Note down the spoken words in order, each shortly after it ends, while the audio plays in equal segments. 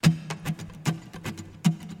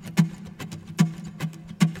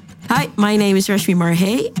Hi, my name is Reshmi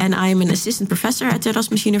Marhe, and I am an assistant professor at the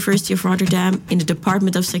Erasmus University of Rotterdam in the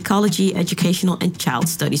Department of Psychology, Educational and Child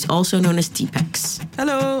Studies, also known as TPEX.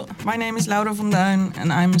 Hello, my name is Laura van Duin,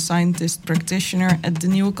 and I'm a scientist practitioner at the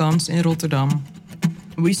Delinquency in Rotterdam.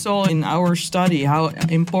 We saw in our study how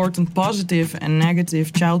important positive and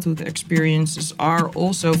negative childhood experiences are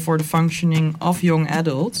also for the functioning of young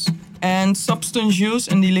adults. And substance use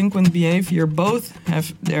and delinquent behavior both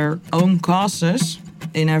have their own causes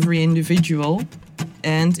in every individual.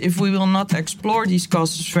 And if we will not explore these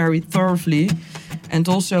causes very thoroughly and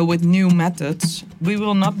also with new methods, we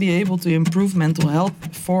will not be able to improve mental health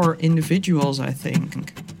for individuals, I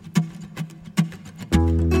think.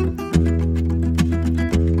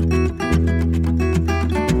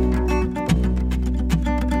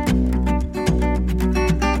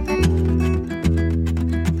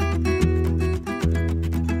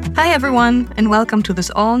 Hi everyone, and welcome to this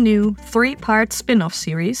all-new 3-part spin-off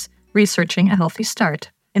series, Researching a Healthy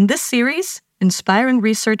Start. In this series, inspiring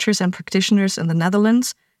researchers and practitioners in the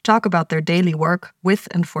Netherlands talk about their daily work with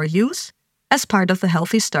and for use as part of the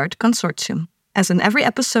Healthy Start Consortium. As in every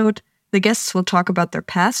episode, the guests will talk about their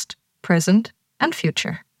past, present, and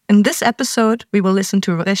future. In this episode, we will listen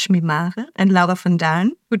to Reshmi Marhe and Laura van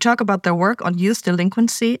Duin, who talk about their work on youth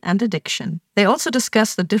delinquency and addiction. They also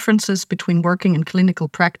discuss the differences between working in clinical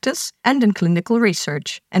practice and in clinical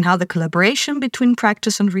research, and how the collaboration between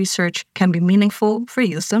practice and research can be meaningful for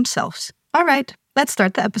youth themselves. All right, let's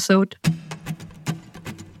start the episode.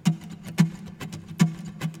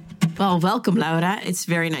 Well, welcome, Laura. It's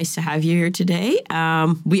very nice to have you here today.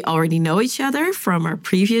 We already know each other from our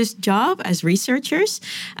previous job as researchers.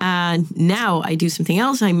 Now I do something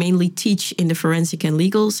else. I mainly teach in the Forensic and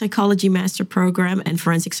Legal Psychology Master Program, and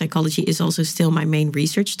forensic psychology is also still my main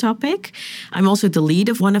research topic. I'm also the lead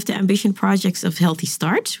of one of the ambition projects of Healthy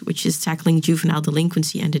Start, which is tackling juvenile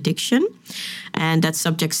delinquency and addiction. And that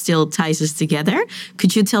subject still ties us together.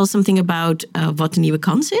 Could you tell us something about what the Nieuwe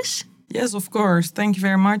Kans is? Yes, of course. Thank you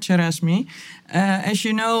very much, Reshmi. As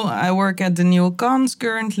you know, I work at the Nieuwe Kans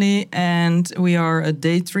currently, and we are a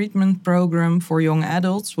day treatment program for young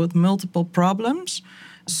adults with multiple problems.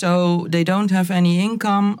 So they don't have any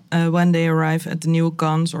income when they arrive at the Nieuwe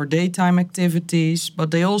Kans or daytime activities,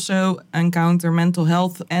 but they also encounter mental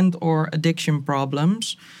health and or addiction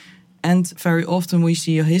problems. And very often we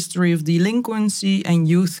see a history of delinquency and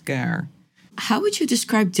youth care. How would you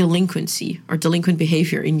describe delinquency or delinquent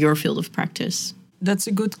behavior in your field of practice? That's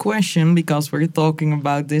a good question because we're talking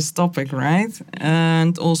about this topic, right?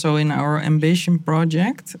 And also in our ambition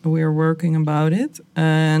project, we're working about it.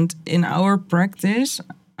 And in our practice,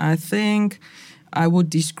 I think I would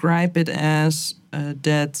describe it as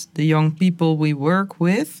that the young people we work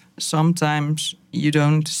with, sometimes you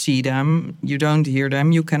don't see them, you don't hear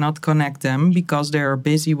them, you cannot connect them because they're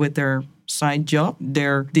busy with their side job,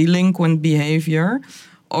 their delinquent behavior,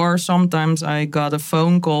 or sometimes I got a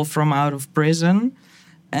phone call from out of prison.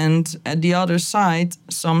 And at the other side,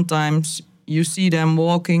 sometimes you see them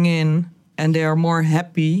walking in and they are more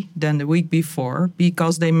happy than the week before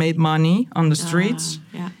because they made money on the streets.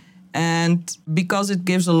 And because it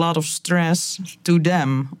gives a lot of stress to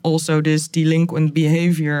them, also this delinquent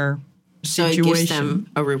behavior situation. So it gives them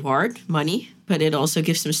a reward, money, but it also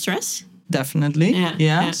gives them stress? Definitely, yes.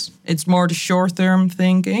 Yeah. It's more the short-term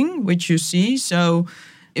thinking, which you see. So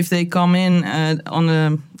if they come in on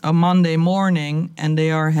a Monday morning and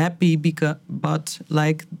they are happy, but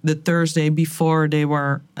like the Thursday before they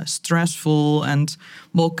were stressful and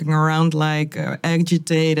walking around like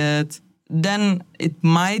agitated, then it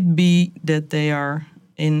might be that they are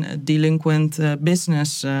in a delinquent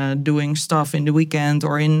business, doing stuff in the weekend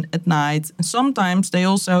or at night. Sometimes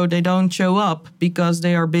they don't show up because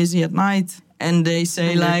they are busy at night, and they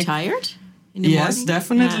say and like, tired in the yes, morning?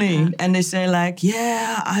 definitely. Yeah. And they say like,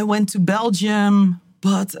 yeah, I went to Belgium,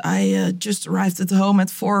 but I just arrived at home at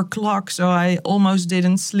 4:00, so I almost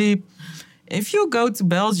didn't sleep. If you go to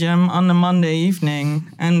Belgium on a Monday evening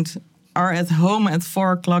and are at home at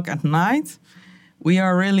 4:00 at night, we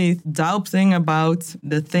are really doubting about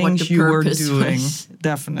the things you were doing.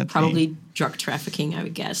 Definitely. Probably drug trafficking, I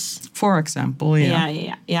would guess. For example,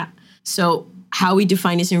 yeah. Yeah. So how we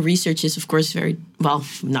define this in research is, of course,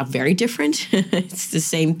 not very different. It's the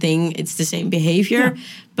same thing. It's the same behavior. Yeah.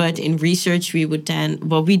 But in research, we would then,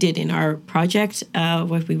 what we did in our project,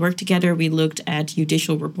 when we worked together, we looked at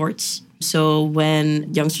judicial reports. So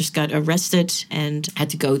when youngsters got arrested and had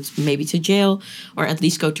to go maybe to jail or at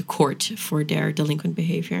least go to court for their delinquent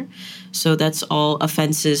behavior. So that's all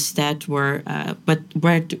offenses that were,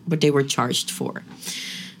 what they were charged for.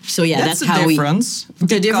 So yeah, that's how difference.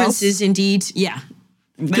 The difference is indeed,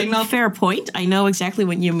 Fair point. I know exactly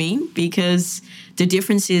what you mean, because the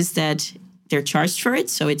difference is that they're charged for it,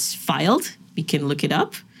 so it's filed. We can look it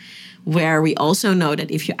up. Where we also know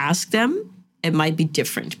that if you ask them, it might be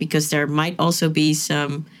different, because there might also be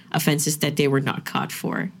some offenses that they were not caught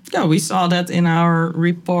for. Yeah, we saw that in our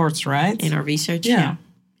reports, right? In our research, Yeah.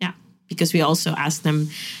 yeah. Because we also asked them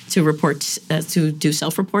to report, to do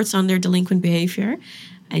self-reports on their delinquent behavior.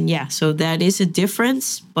 And yeah, so that is a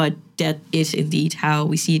difference, but that is indeed how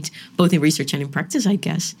we see it both in research and in practice, I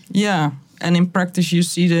guess. Yeah, and in practice you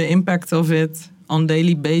see the impact of it on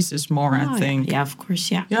daily basis more, I think. Yeah, of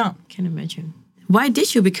course, yeah. Yeah. Can imagine. Why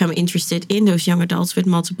did you become interested in those young adults with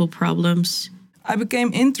multiple problems? I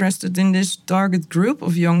became interested in this target group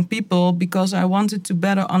of young people because I wanted to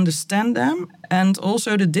better understand them and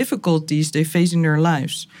also the difficulties they face in their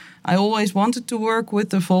lives. I always wanted to work with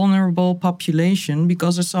the vulnerable population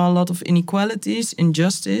because I saw a lot of inequalities,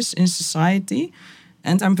 injustice in society,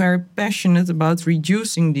 and I'm very passionate about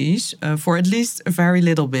reducing these for at least a very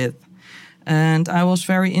little bit. And I was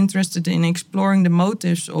very interested in exploring the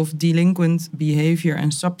motives of delinquent behavior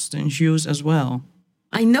and substance use as well.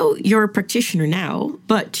 I know you're a practitioner now,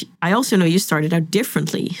 but I also know you started out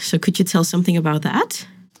differently. So could you tell something about that?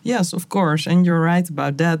 Yes, of course. And you're right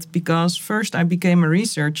about that, because first I became a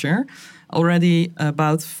researcher already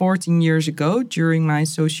about 14 years ago during my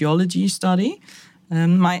sociology study.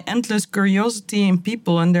 My endless curiosity in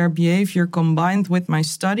people and their behavior combined with my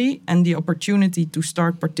study and the opportunity to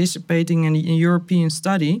start participating in a European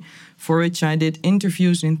study, for which I did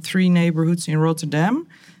interviews in 3 neighborhoods in Rotterdam,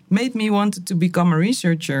 made me want to become a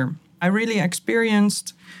researcher. I really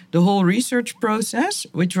experienced the whole research process,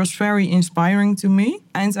 which was very inspiring to me.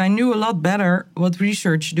 And I knew a lot better what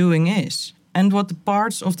research doing is and what the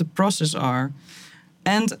parts of the process are.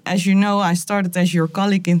 And as you know, I started as your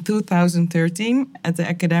colleague in 2013 at the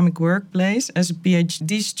academic workplace as a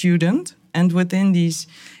PhD student. And within these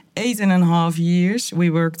 8.5 years, we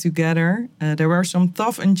worked together. There were some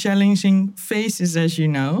tough and challenging phases, as you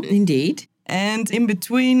know. Indeed. And in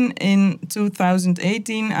between, in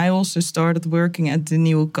 2018, I also started working at the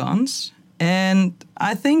Delinquency. And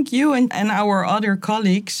I think you and our other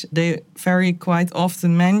colleagues, they very quite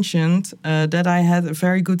often mentioned that I had a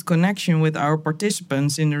very good connection with our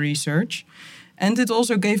participants in the research. And it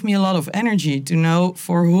also gave me a lot of energy to know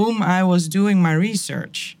for whom I was doing my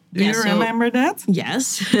research. Do you remember that?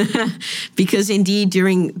 Yes, because indeed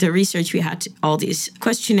during the research we had all these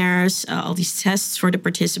questionnaires, all these tests for the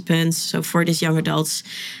participants, so for these young adults,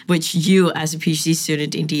 which you as a PhD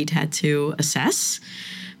student indeed had to assess.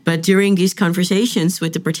 But during these conversations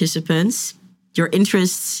with the participants, your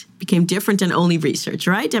interests became different than only research,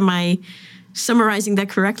 right? Am I summarizing that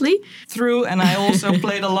correctly? True, and I also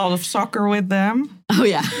played a lot of soccer with them. Oh,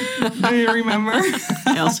 yeah. Do you remember?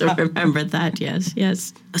 I also remember that,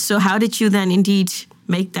 yes. So how did you then indeed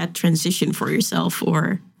make that transition for yourself?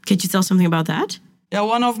 Or could you tell something about that? Yeah,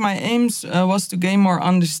 one of my aims was to gain more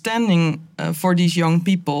understanding for these young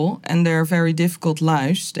people and their very difficult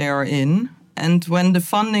lives they are in. And when the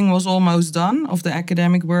funding was almost done of the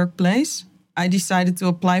academic workplace, I decided to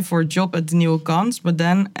apply for a job at the Delinquency, but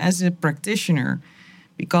then as a practitioner,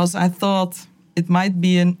 because I thought it might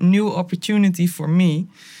be a new opportunity for me.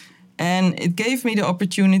 And it gave me the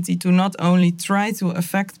opportunity to not only try to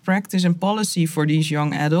affect practice and policy for these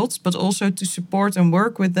young adults, but also to support and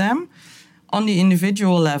work with them on the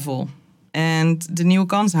individual level. And the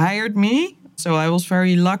Delinquency hired me, so I was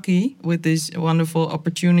very lucky with this wonderful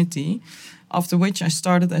opportunity. After which I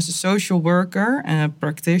started as a social worker and a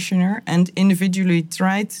practitioner and individually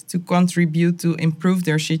tried to contribute to improve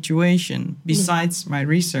their situation besides my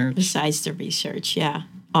research. Besides the research, yeah.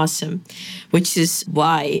 Awesome. Which is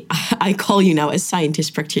why I call you now a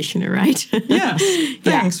scientist practitioner, right? Yes.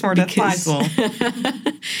 Thanks for that title.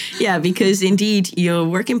 Yeah, because indeed you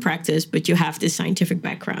work in practice, but you have this scientific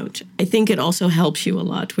background. I think it also helps you a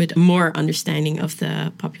lot with more understanding of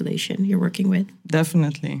the population you're working with.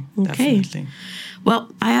 Definitely. Okay. Definitely.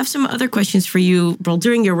 Well, I have some other questions for you. Well,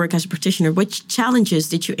 during your work as a practitioner, which challenges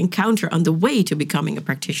did you encounter on the way to becoming a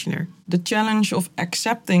practitioner? The challenge of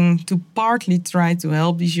accepting to partly try to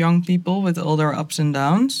help these young people with all their ups and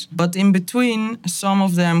downs. But in between, some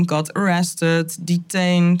of them got arrested,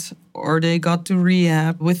 detained, or they got to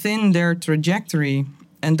rehab within their trajectory.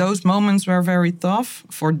 And those moments were very tough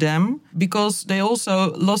for them because they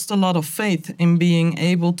also lost a lot of faith in being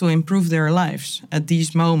able to improve their lives at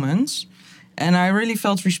these moments. And I really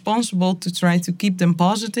felt responsible to try to keep them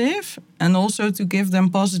positive and also to give them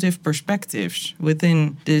positive perspectives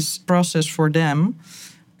within this process for them.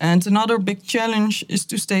 And another big challenge is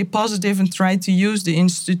to stay positive and try to use the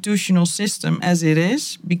institutional system as it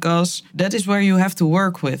is, because that is where you have to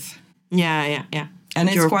work with. Yeah. And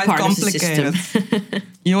it's You're quite part of the complicated. system.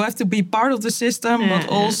 You have to be part of the system, but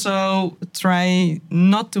also try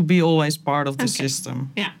not to be always part of the system.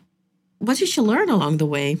 Yeah. What did you learn along the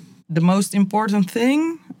way? The most important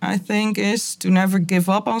thing, I think, is to never give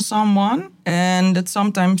up on someone. And that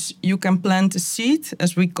sometimes you can plant a seed,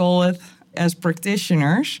 as we call it, as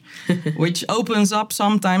practitioners, which opens up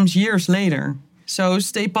sometimes years later. So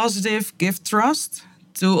stay positive, give trust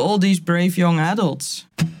to all these brave young adults.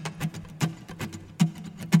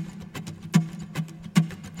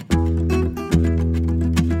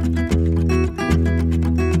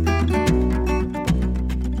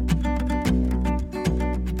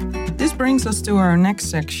 This brings us to our next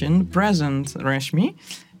section, present, Reshmi.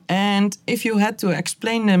 And if you had to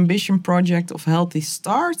explain the ambition project of Healthy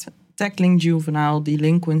Start, tackling juvenile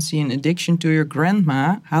delinquency and addiction to your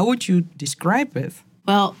grandma, how would you describe it?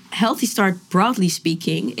 Well, Healthy Start, broadly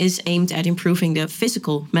speaking, is aimed at improving the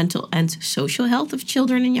physical, mental, and social health of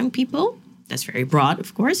children and young people. That's very broad,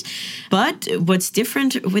 of course. But what's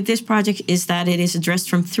different with this project is that it is addressed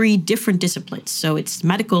from 3 different disciplines. So it's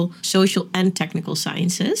medical, social, and technical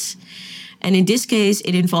sciences. And in this case,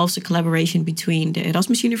 it involves a collaboration between the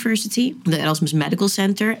Erasmus University, the Erasmus Medical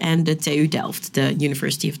Center, and the TU Delft, the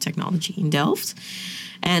University of Technology in Delft.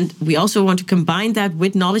 And we also want to combine that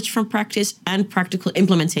with knowledge from practice and practical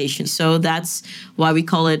implementation. So that's why we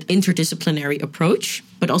call it interdisciplinary approach,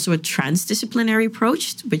 but also a transdisciplinary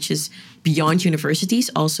approach, which is beyond universities,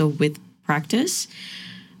 also with practice.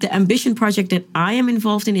 The ambition project that I am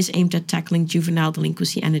involved in is aimed at tackling juvenile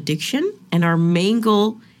delinquency and addiction. And our main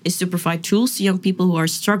goal is to provide tools to young people who are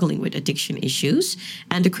struggling with addiction issues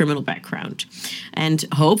and a criminal background, and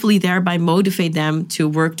hopefully thereby motivate them to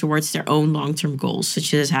work towards their own long-term goals,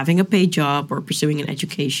 such as having a paid job or pursuing an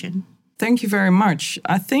education. Thank you very much.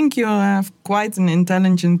 I think you have quite an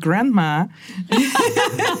intelligent grandma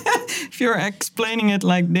if you're explaining it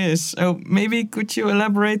like this. So maybe could you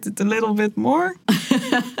elaborate it a little bit more?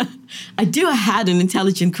 I do had an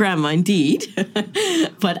intelligent grandma indeed,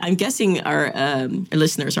 but I'm guessing our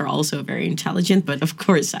listeners are also very intelligent. But of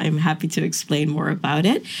course, I'm happy to explain more about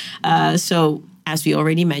it. So as we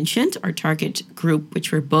already mentioned, our target group,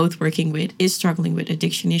 which we're both working with, is struggling with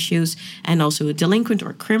addiction issues and also a delinquent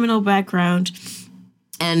or criminal background.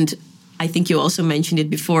 And I think you also mentioned it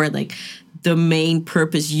before, like the main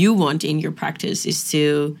purpose you want in your practice is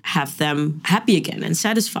to have them happy again and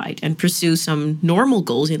satisfied and pursue some normal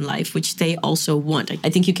goals in life, which they also want. I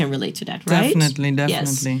think you can relate to that, right? Definitely.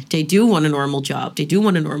 Yes. They do want a normal job. They do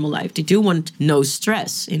want a normal life. They do want no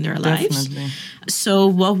stress in their lives. So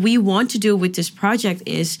what we want to do with this project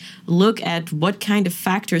is look at what kind of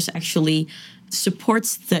factors actually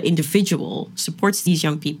supports the individual, supports these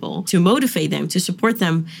young people, to motivate them, to support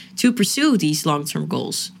them to pursue these long-term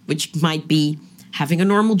goals, which might be having a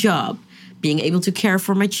normal job, being able to care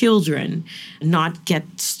for my children, not get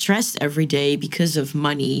stressed every day because of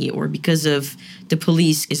money or because of the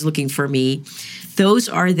police is looking for me. Those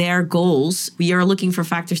are their goals. We are looking for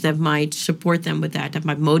factors that might support them with that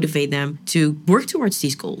might motivate them to work towards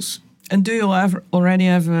these goals. And do you already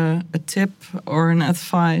have a tip or an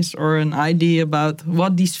advice or an idea about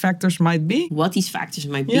what these factors might be? What these factors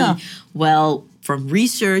might be? Well, from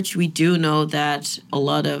research, we do know that a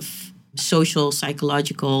lot of social,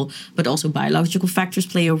 psychological, but also biological factors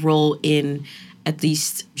play a role in at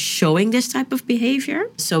least showing this type of behavior.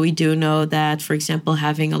 So we do know that, for example,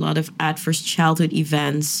 having a lot of adverse childhood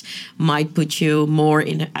events might put you more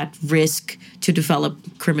at risk to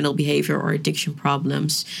develop criminal behavior or addiction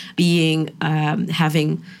problems.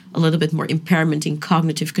 Having a little bit more impairment in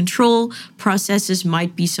cognitive control processes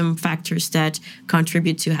might be some factors that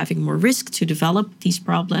contribute to having more risk to develop these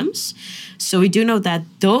problems. So we do know that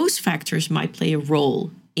those factors might play a role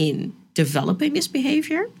in developing this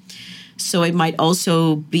behavior. So it might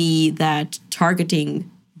also be that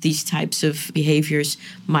targeting these types of behaviors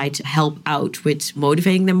might help out with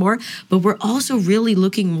motivating them more. But we're also really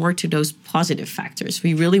looking more to those positive factors.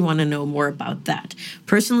 We really want to know more about that.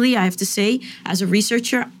 Personally, I have to say, as a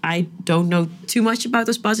researcher, I don't know too much about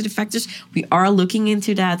those positive factors. We are looking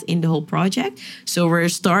into that in the whole project. So we're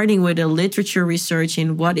starting with a literature research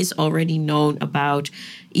in what is already known about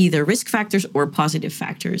either risk factors or positive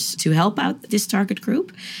factors to help out this target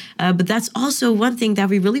group. But that's also one thing that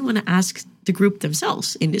we really want to ask the group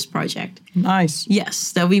themselves in this project. Nice.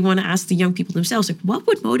 Yes, that we want to ask the young people themselves, like, what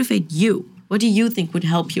would motivate you? What do you think would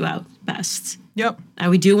help you out best? Yep. And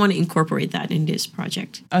we do want to incorporate that in this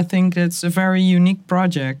project. I think it's a very unique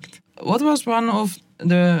project. What was one of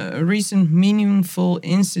the recent meaningful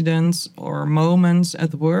incidents or moments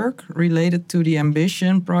at work related to the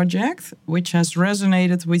Ambition project, which has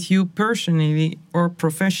resonated with you personally or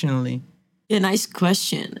professionally? Yeah, nice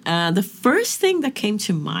question. The first thing that came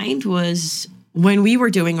to mind was when we were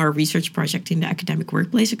doing our research project in the academic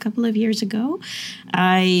workplace a couple of years ago.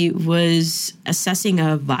 I was assessing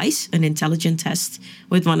a VICE, an intelligence test,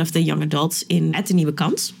 with one of the young adults at the Nieuwe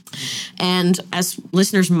Kans. And as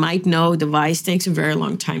listeners might know, the VICE takes a very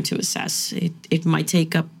long time to assess. It might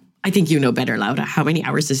take up, I think you know better, Laura. How many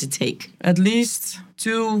hours does it take? At least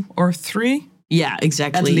 2 or 3? Yeah,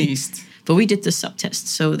 exactly. At least. But we did the subtest,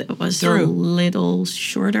 so that was a little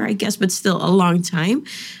shorter, I guess, but still a long time,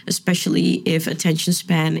 especially if attention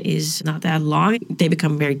span is not that long. They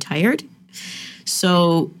become very tired.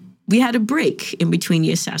 So we had a break in between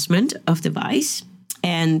the assessment of the VICE.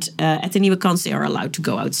 And at the Nieuwe Kans, they are allowed to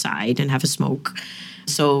go outside and have a smoke.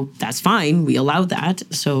 So that's fine. We allow that.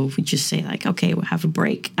 So we just say like, okay, we'll have a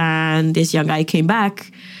break. And this young guy came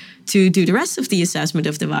back to do the rest of the assessment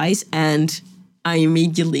of the VICE, and I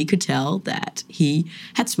immediately could tell that he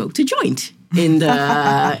had smoked a joint in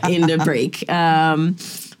the break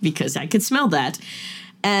because I could smell that,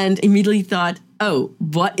 and immediately thought, "Oh,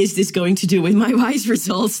 what is this going to do with my VICE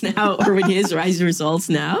results now, or with his VICE results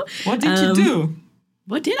now?" What did you do?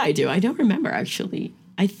 What did I do? I don't remember actually.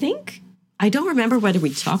 I don't remember whether we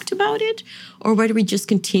talked about it or whether we just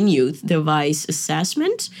continued the VICE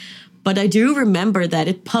assessment. But I do remember that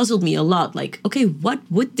it puzzled me a lot. Like, okay, what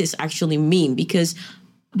would this actually mean? Because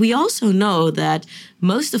we also know that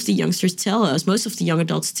most of the youngsters tell us, most of the young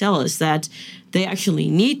adults tell us that they actually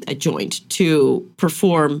need a joint to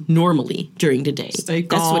perform normally during the day. Stay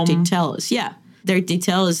calm. That's what they tell us. Yeah. They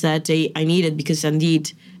tell us that I need it because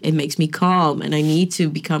indeed it makes me calm and I need to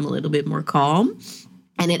become a little bit more calm.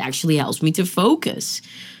 And it actually helps me to focus.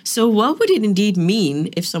 So what would it indeed mean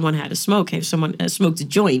if someone had a smoke, if someone smoked a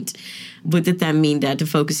joint? Would it then mean that the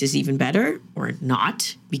focus is even better or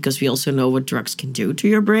not? Because we also know what drugs can do to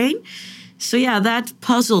your brain. So yeah, that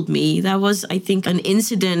puzzled me. That was, I think, an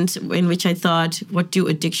incident in which I thought, what do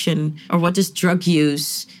addiction or what does drug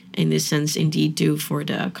use in this sense indeed do for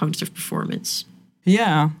the cognitive performance?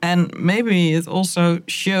 Yeah, and maybe it also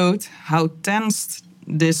showed how tensed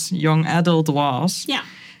this young adult was. Yeah.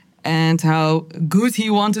 And how good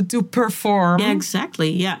he wanted to perform. Yeah,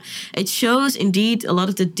 exactly. Yeah. It shows indeed a lot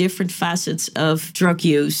of the different facets of drug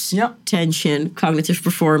use, tension, cognitive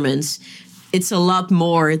performance. It's a lot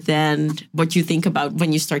more than what you think about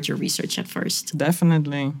when you start your research at first.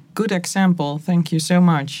 Definitely. Good example. Thank you so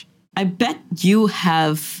much. I bet you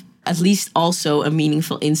have at least also a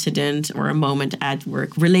meaningful incident or a moment at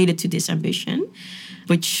work related to this ambition,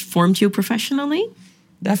 which formed you professionally.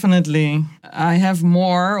 Definitely. I have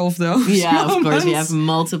more of those moments. Of course, we have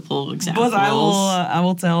multiple examples. But I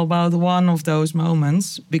will tell about one of those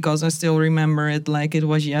moments because I still remember it like it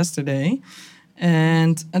was yesterday.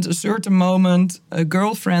 And at a certain moment, a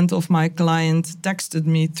girlfriend of my client texted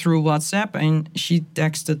me through WhatsApp, and she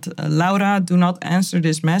texted, "Laura, do not answer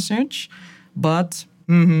this message, but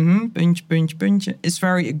it's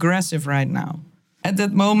very aggressive right now." At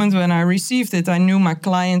that moment when I received it, I knew my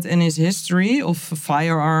client and his history of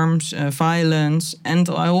firearms, violence, and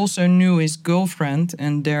I also knew his girlfriend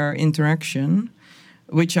and their interaction,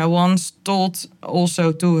 which I once told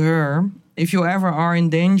also to her, "If you ever are in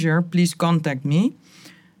danger, please contact me."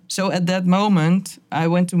 So at that moment, I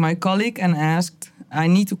went to my colleague and asked, "I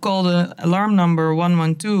need to call the alarm number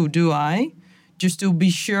 112, do I?" Just to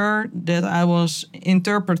be sure that I was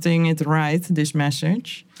interpreting it right, this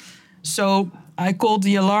message. So I called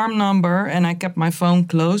the alarm number and I kept my phone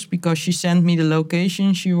close because she sent me the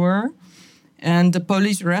location she were. And the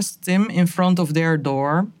police arrested him in front of their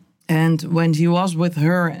door. And when he was with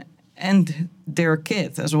her and their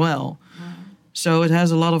kid as well. Wow. So it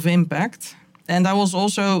has a lot of impact. And I was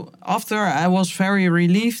also, after I was very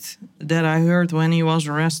relieved that I heard when he was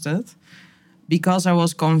arrested, because I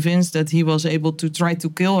was convinced that he was able to try to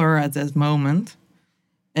kill her at that moment.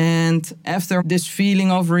 And after this feeling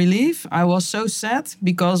of relief, I was so sad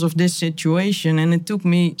because of this situation. And it took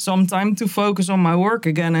me some time to focus on my work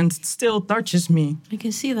again. And it still touches me. I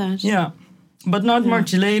can see that. Yeah. But not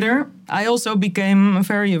much later, I also became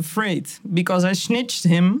very afraid because I snitched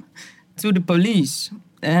him to the police.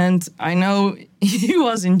 And I know he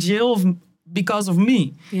was in jail because of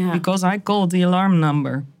me. Yeah. Because I called the alarm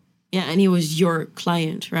number. Yeah, and he was your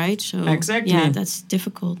client, right? So exactly. Yeah, that's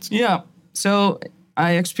difficult. Yeah. So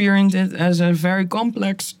I experienced it as a very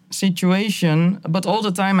complex situation, but all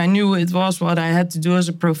the time I knew it was what I had to do as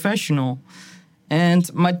a professional.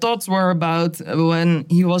 And my thoughts were about when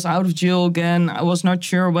he was out of jail again. I was not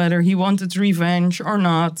sure whether he wanted revenge or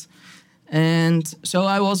not. And so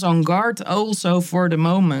I was on guard also for the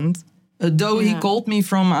moment. Though he called me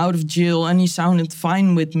from out of jail and he sounded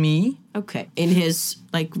fine with me. Okay. In his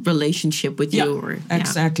relationship with you.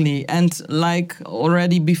 Exactly. And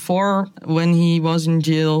already before when he was in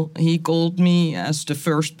jail, he called me as the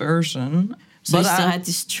first person. So he still had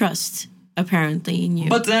this trust, apparently, in you.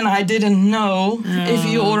 But then I didn't know if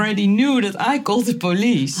he already knew that I called the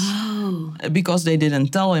police. Oh. Because they didn't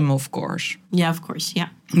tell him, of course. Yeah, of course, yeah.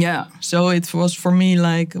 Yeah, so it was for me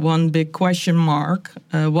one big question mark,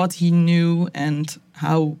 what he knew and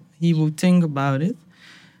how he would think about it.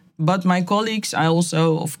 But my colleagues, I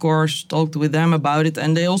also, of course, talked with them about it.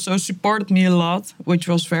 And they also supported me a lot, which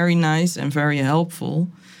was very nice and very helpful.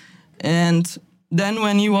 And then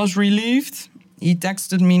when he was relieved, he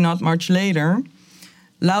texted me not much later.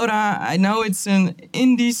 Laura, I know it's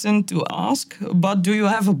indecent to ask, but do you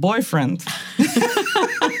have a boyfriend?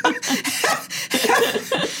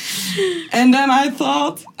 And then I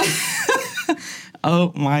thought,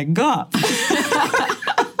 oh my God.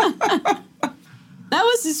 That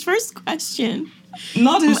was his first question.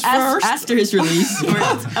 Not his first. After his release.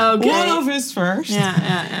 Okay. One of his first.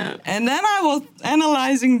 Yeah. And then I was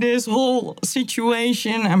analyzing this whole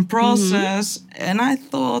situation and process. And I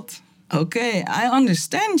thought, okay, I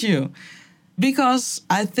understand you. Because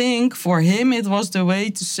I think for him it was the way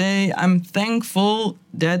to say, I'm thankful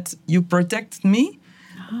that you protected me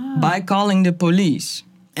by calling the police.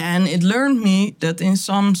 And it learned me that in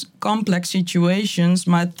some complex situations,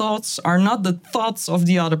 my thoughts are not the thoughts of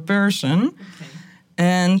the other person. Okay.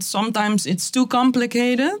 And sometimes it's too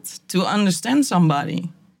complicated to understand somebody.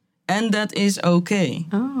 And that is okay.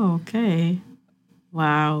 Oh, okay.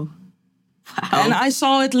 Wow. And I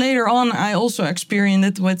saw it later on. I also experienced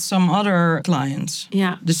it with some other clients.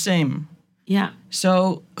 Yeah. The same. Yeah.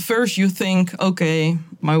 So first you think, okay,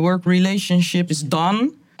 my work relationship is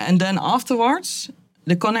done. And then afterwards,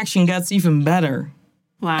 the connection gets even better.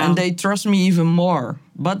 Wow. And they trust me even more.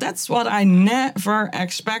 But that's what I never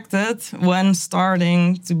expected when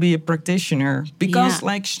starting to be a practitioner. Because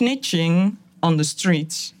snitching on the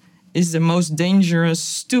streets is the most dangerous,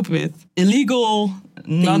 stupid, illegal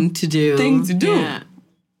thing to do. Yeah.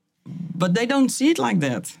 But they don't see it like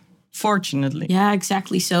that, fortunately. Yeah,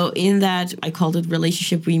 exactly. So in that, I called it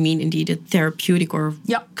relationship, we mean indeed a therapeutic or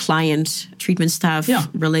client, treatment staff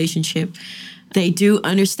relationship. They do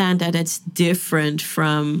understand that it's different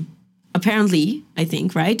from, apparently, I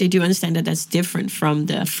think, right? They do understand that that's different from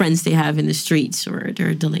the friends they have in the streets or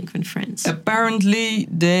their delinquent friends. Apparently,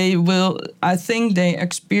 I think they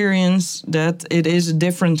experience that it is a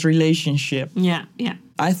different relationship. Yeah.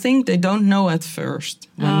 I think they don't know at first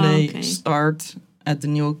when they start at the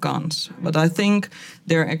new accounts. But I think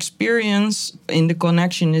their experience in the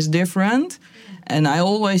connection is different. And I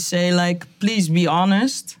always say, please be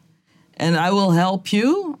honest. And I will help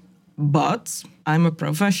you, but I'm a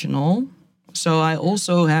professional. So I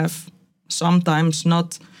also have sometimes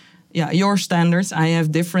not your standards. I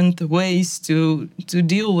have different ways to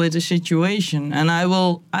deal with the situation. And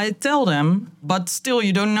I tell them, but still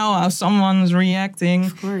you don't know how someone's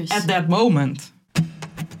reacting at that moment.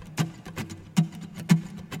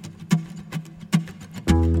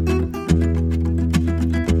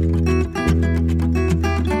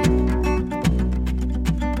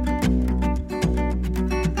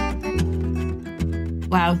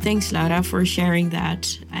 Wow, thanks, Laura, for sharing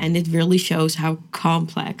that. And it really shows how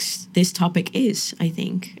complex this topic is, I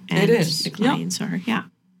think. And it is. The clients are,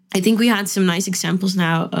 I think we had some nice examples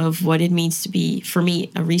now of what it means to be, for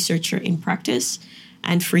me, a researcher in practice,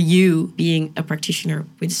 and for you being a practitioner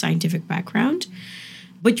with a scientific background.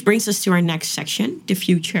 Which brings us to our next section, the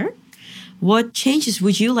future. What changes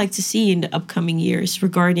would you like to see in the upcoming years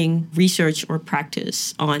regarding research or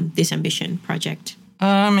practice on this ambition project?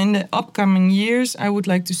 In the upcoming years, I would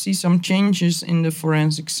like to see some changes in the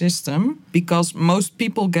forensic system because most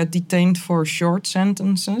people get detained for short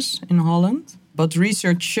sentences in Holland. But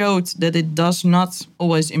research showed that it does not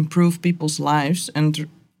always improve people's lives, and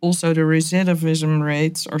also the recidivism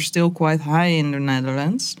rates are still quite high in the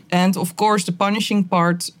Netherlands. And of course, the punishing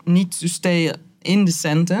part needs to stay in the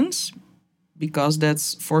sentence because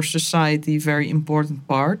that's for society a very important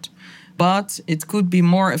part. But it could be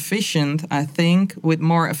more efficient, I think, with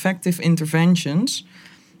more effective interventions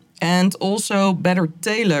and also better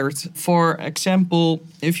tailored. For example,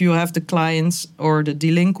 if you have the clients or the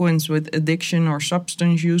delinquents with addiction or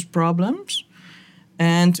substance use problems.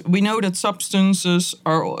 And we know that substances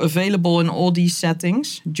are available in all these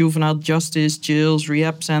settings, juvenile justice, jails,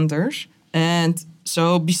 rehab centers. And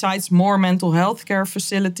So besides more mental health care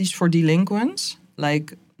facilities for delinquents,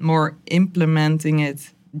 like more implementing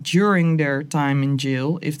it during their time in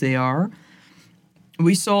jail, if they are,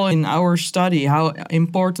 we saw in our study how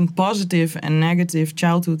important positive and negative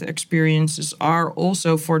childhood experiences are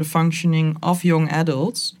also for the functioning of young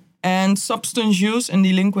adults. And substance use and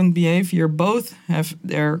delinquent behavior both have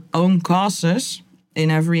their own causes in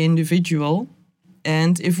every individual.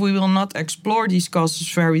 And if we will not explore these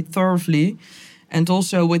causes very thoroughly and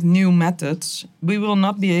also with new methods, we will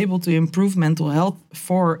not be able to improve mental health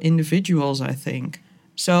for individuals, I think.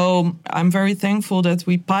 So I'm very thankful that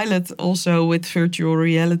we pilot also with virtual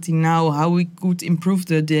reality now how we could improve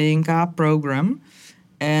the DNK program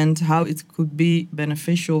and how it could be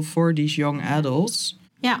beneficial for these young adults.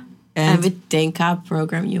 Yeah. And with DNK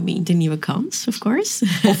program, you mean the nieuwe kans, of course.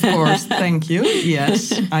 Of course, thank you.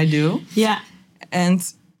 Yes, I do. Yeah. And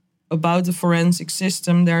about the forensic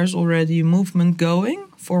system, there's already a movement going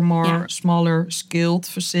for more smaller scaled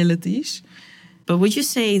facilities. But would you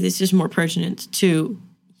say this is more pertinent to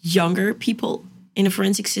younger people in a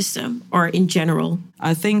forensic system or in general?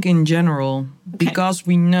 I think in general, because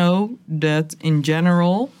we know that in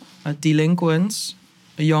general, delinquents,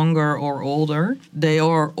 younger or older, they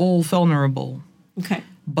are all vulnerable. Okay.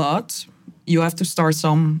 But you have to start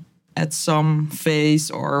at some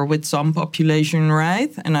phase or with some population,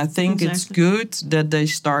 right? And I think it's good that they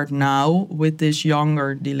start now with these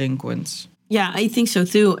younger delinquents. Yeah, I think so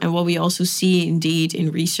too. And what we also see indeed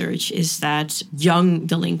in research is that young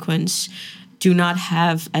delinquents do not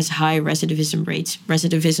have as high recidivism rates.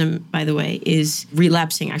 Recidivism, by the way, is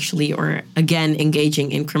relapsing actually, or again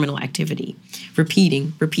engaging in criminal activity,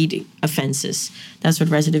 repeating offenses. That's what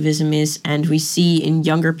recidivism is. And we see in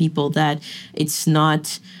younger people that it's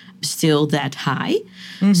not still that high.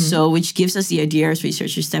 Mm-hmm. So which gives us the idea as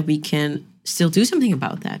researchers that we can still do something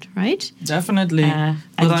about that, right? Definitely.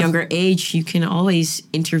 At younger age, you can always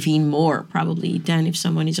intervene more probably than if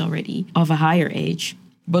someone is already of a higher age.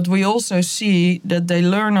 But we also see that they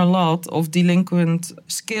learn a lot of delinquent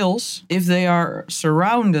skills if they are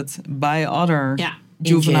surrounded by other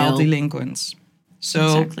juvenile delinquents.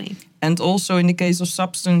 So, and also in the case of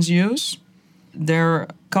substance use, they're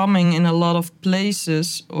coming in a lot of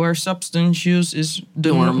places where substance use is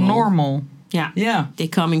normal. Yeah. They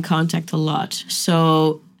come in contact a lot.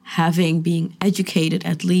 So being educated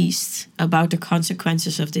at least about the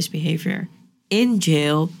consequences of this behavior in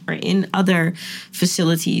jail or in other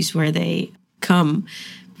facilities where they come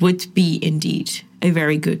would be indeed a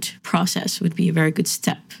very good process, would be a very good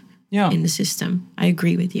step in the system. I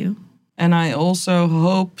agree with you. And I also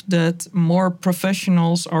hope that more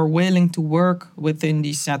professionals are willing to work within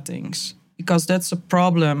these settings, because that's a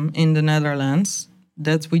problem in the Netherlands,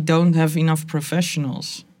 that we don't have enough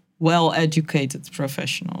professionals, well-educated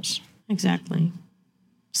professionals. Exactly.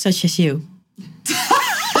 Such as you.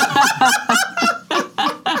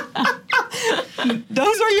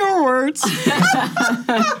 Those are your words.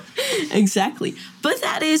 Exactly. But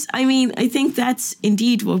that is, I think that's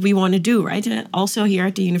indeed what we want to do, right? And also here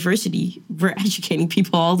at the university, we're educating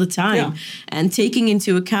people all the time and taking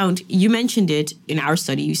into account, you mentioned it in our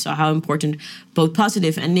study, you saw how important both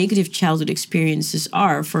positive and negative childhood experiences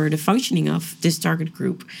are for the functioning of this target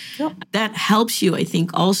group. Yep. That helps you, I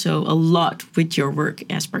think, also a lot with your work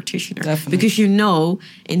as practitioner. Definitely. Because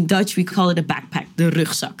in Dutch, we call it a backpack, de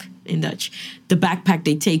rugzak in Dutch. The backpack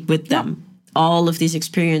they take with them. All of this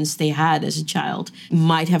experience they had as a child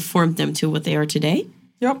might have formed them to what they are today.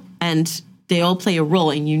 Yep. And they all play a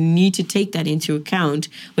role, and you need to take that into account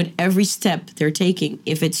with every step they're taking.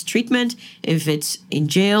 If it's treatment, if it's in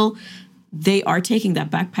jail, they are taking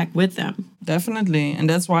that backpack with them. Definitely. And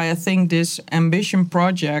that's why I think this ambition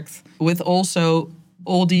project, with also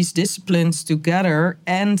all these disciplines together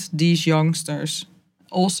and these youngsters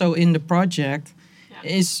also in the project,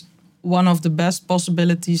 is one of the best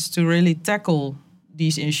possibilities to really tackle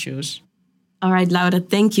these issues. All right, Laura,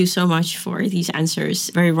 thank you so much for these answers.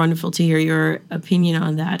 Very wonderful to hear your opinion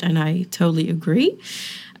on that, and I totally agree.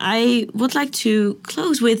 I would like to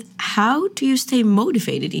close with, how do you stay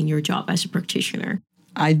motivated in your job as a practitioner?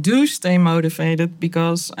 I do stay motivated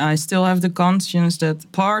because I still have the conscience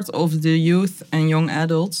that part of the youth and young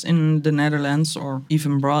adults in the Netherlands, or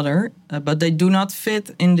even broader, but they do not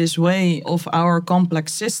fit in this way of our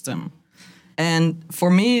complex system. And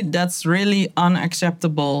for me, that's really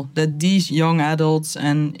unacceptable that these young adults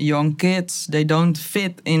and young kids, they don't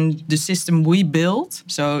fit in the system we built.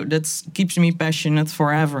 So that keeps me passionate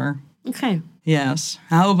forever. Okay. Yes.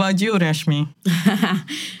 How about you, Reshmi?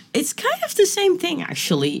 It's kind of the same thing,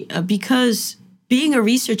 actually, because being a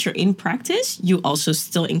researcher in practice, you also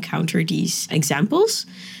still encounter these examples.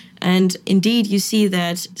 And indeed, you see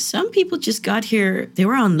that some people just got here, they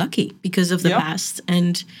were unlucky because of the past.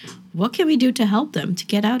 And what can we do to help them to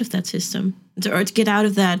get out of that system? Or to get out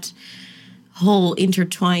of that whole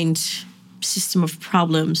intertwined system of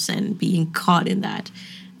problems and being caught in that?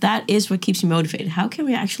 That is what keeps me motivated. How can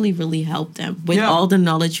we actually really help them with all the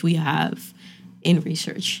knowledge we have in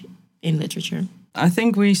research, in literature? I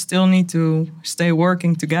think we still need to stay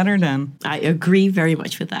working together then. I agree very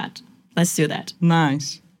much with that. Let's do that.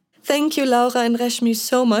 Nice. Thank you, Laura and Reshmi,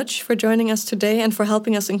 so much for joining us today and for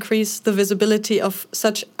helping us increase the visibility of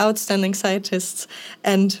such outstanding scientists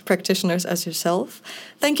and practitioners as yourself.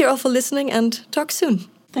 Thank you all for listening and talk soon.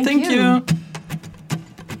 Thank you.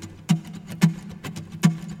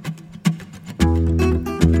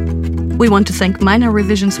 We want to thank Minor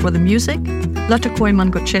Revisions for the music, Lotte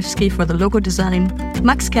Koyman-Goczewski for the logo design,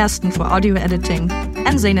 Max Kersten for audio editing,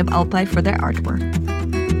 and Zeynep Alpay for their artwork.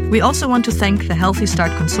 We also want to thank the Healthy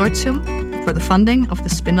Start Consortium for the funding of the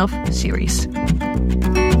spin-off series.